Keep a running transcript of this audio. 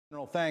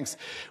General, thanks.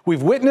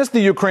 We've witnessed the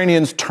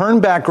Ukrainians turn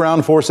back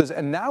ground forces,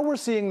 and now we're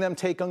seeing them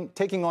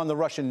taking on the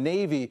Russian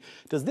Navy.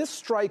 Does this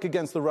strike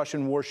against the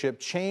Russian warship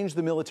change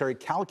the military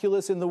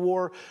calculus in the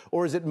war,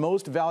 or is it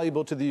most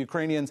valuable to the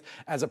Ukrainians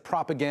as a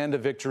propaganda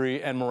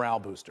victory and morale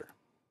booster?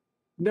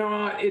 No,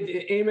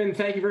 Eamon,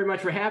 thank you very much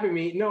for having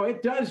me. No,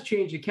 it does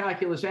change the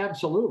calculus,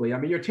 absolutely. I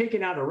mean, you're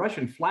taking out a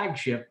Russian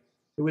flagship.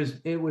 It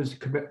was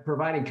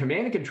providing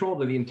command and control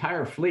to the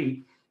entire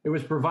fleet. It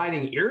was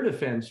providing air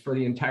defense for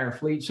the entire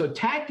fleet. So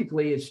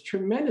tactically, it's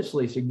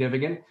tremendously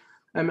significant.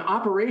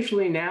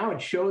 Operationally now,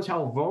 it shows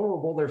how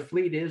vulnerable their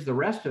fleet is, the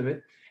rest of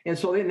it. And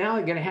so they're now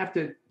going to have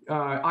to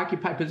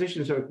occupy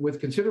positions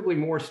with considerably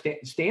more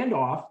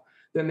standoff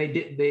than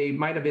they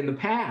might have in the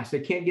past.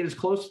 They can't get as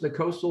close to the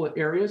coastal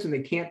areas, and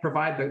they can't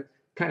provide the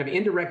kind of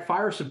indirect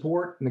fire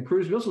support and the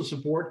cruise missile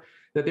support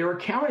that they were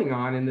counting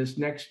on in this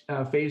next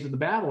phase of the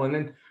battle. And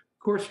then,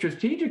 of course,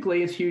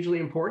 strategically, it's hugely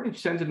important. It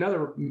sends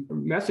another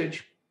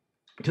message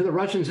to the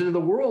Russians and to the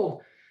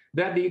world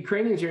that the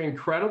Ukrainians are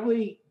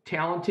incredibly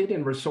talented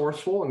and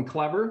resourceful and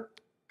clever.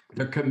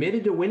 They're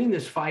committed to winning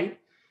this fight,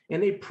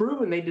 and they've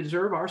proven they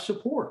deserve our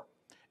support.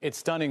 It's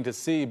stunning to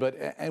see,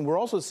 and we're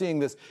also seeing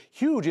this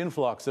huge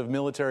influx of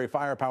military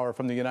firepower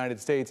from the United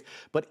States.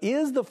 But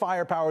is the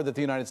firepower that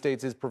the United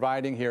States is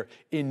providing here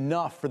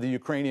enough for the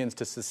Ukrainians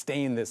to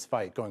sustain this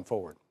fight going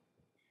forward?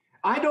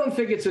 I don't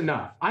think it's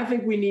enough. I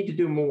think we need to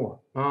do more.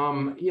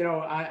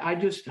 I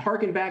just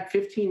harken back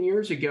 15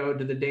 years ago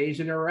to the days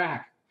in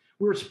Iraq.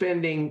 We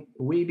being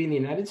the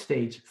United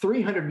States,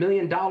 $300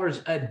 million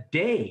a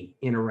day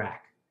in Iraq.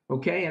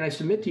 Okay. And I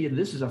submit to you,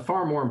 this is a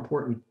far more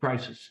important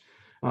crisis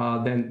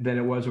than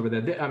it was over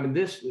there. I mean,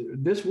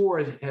 this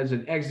war has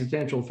an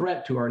existential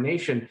threat to our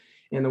nation,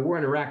 and the war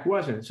in Iraq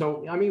wasn't.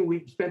 So, I mean,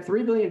 we spent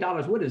 $3 billion.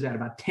 What is that?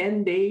 About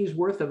 10 days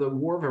worth of the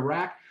war of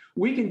Iraq?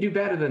 We can do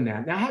better than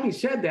that. Now, having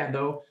said that,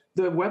 though,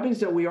 the weapons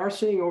that we are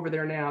seeing over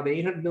there now, the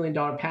 $800 million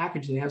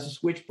package that has the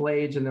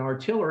switchblades and the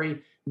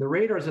artillery, the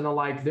radars and the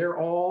like, they're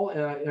all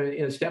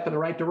in a step in the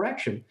right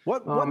direction.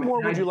 What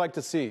more would you like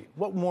to see?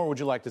 What more would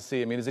you like to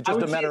see? I mean, is it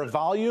just a matter of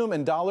volume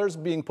and dollars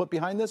being put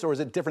behind this, or is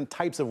it different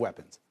types of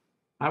weapons?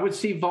 I would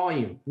see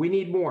volume. We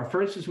need more.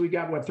 For instance, we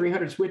got,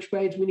 300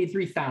 switchblades? We need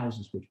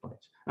 3,000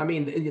 switchblades. I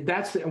mean,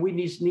 we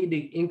need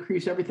to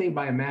increase everything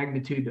by a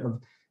magnitude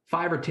of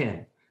 5 or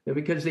 10.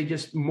 Because they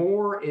just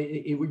you're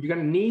going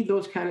to need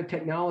those kind of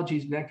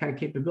technologies and that kind of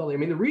capability. I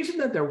mean, the reason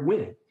that they're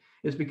winning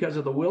is because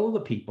of the will of the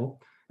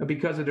people and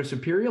because of their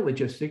superior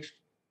logistics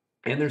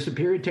and their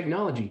superior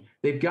technology.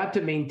 They've got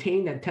to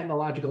maintain that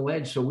technological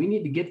edge. So we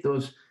need to get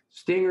those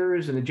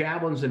Stingers and the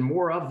Javelins and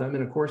more of them.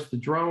 And of course, the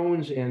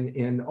drones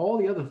and all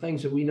the other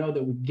things that we know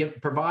that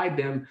would provide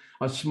them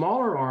a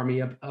smaller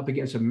army up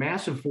against a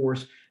massive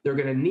force. They're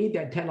going to need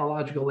that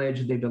technological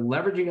edge. They've been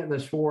leveraging it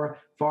this far,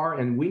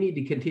 and we need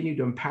to continue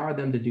to empower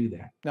them to do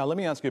that. Now, let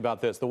me ask you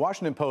about this. The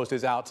Washington Post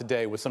is out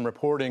today with some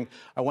reporting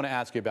I want to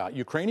ask you about.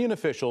 Ukrainian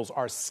officials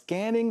are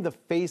scanning the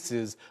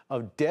faces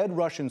of dead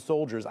Russian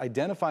soldiers,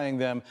 identifying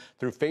them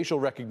through facial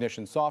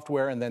recognition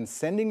software, and then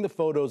sending the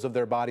photos of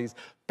their bodies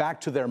back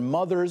to their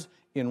mothers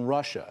in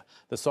Russia.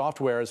 The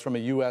software is from a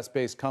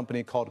U.S.-based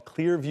company called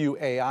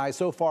Clearview AI.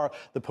 So far,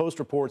 the Post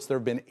reports there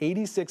have been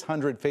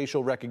 8,600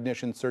 facial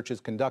recognition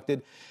searches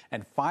conducted,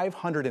 and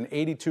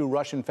 582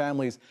 Russian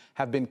families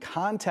have been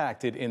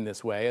contacted in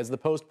this way. As the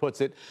Post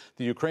puts it,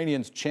 the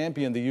Ukrainians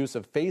champion the use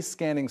of face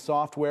scanning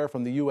software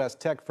from the U.S.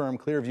 tech firm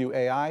Clearview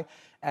AI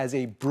as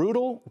a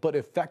brutal but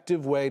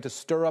effective way to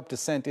stir up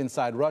dissent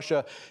inside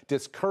Russia,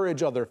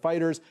 discourage other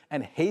fighters,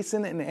 and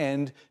hasten an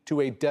end to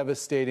a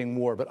devastating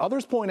war. But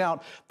others point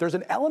out there's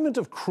an element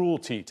of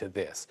cruelty to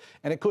this,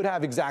 and it could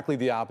have exactly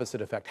the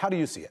opposite effect. How do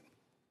you see it?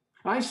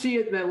 I see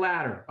it the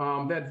latter,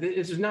 that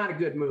this is not a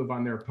good move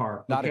on their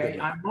part. Not a good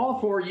move. I'm all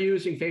for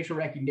using facial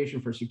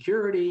recognition for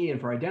security and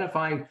for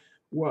identifying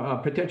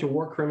potential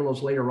war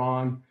criminals later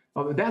on.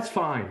 That's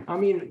fine. I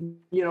mean,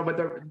 but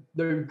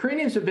the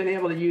Ukrainians have been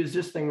able to use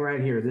this thing right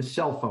here, this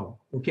cell phone,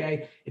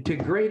 okay, to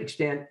great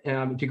extent,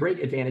 to great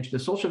advantage. The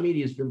social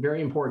media is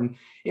very important.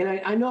 And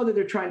I know that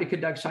they're trying to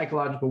conduct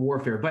psychological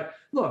warfare. But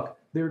look,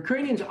 the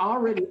Ukrainians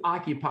already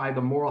occupy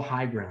the moral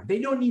high ground. They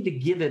don't need to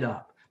give it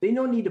up. They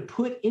don't need to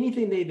put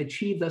anything they've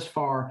achieved thus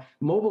far,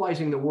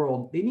 mobilizing the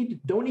world. They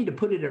don't need to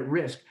put it at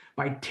risk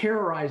by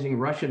terrorizing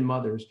Russian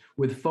mothers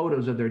with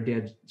photos of their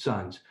dead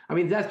sons. I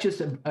mean, that's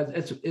just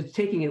it's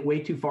taking it way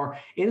too far,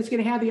 and it's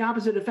going to have the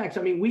opposite effects.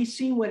 I mean, we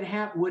see what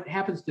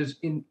happens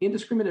in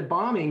indiscriminate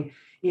bombing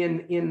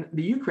in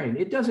the Ukraine.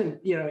 It doesn't,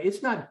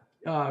 it's not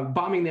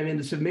bombing them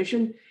into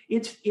submission.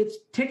 It's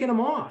ticking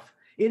them off.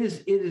 It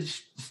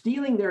is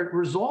stealing their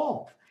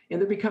resolve. And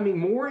they're becoming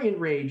more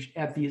enraged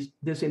at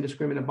this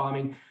indiscriminate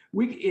bombing.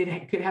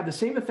 It could have the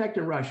same effect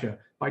in Russia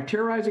by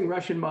terrorizing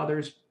Russian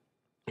mothers.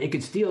 It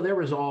could steal their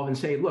resolve and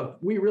say, look,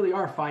 we really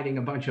are fighting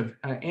a bunch of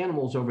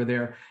animals over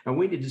there, and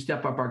we need to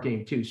step up our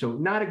game too. So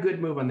not a good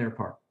move on their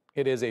part.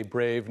 It is a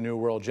brave new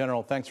world.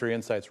 General, thanks for your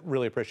insights.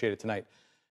 Really appreciate it tonight.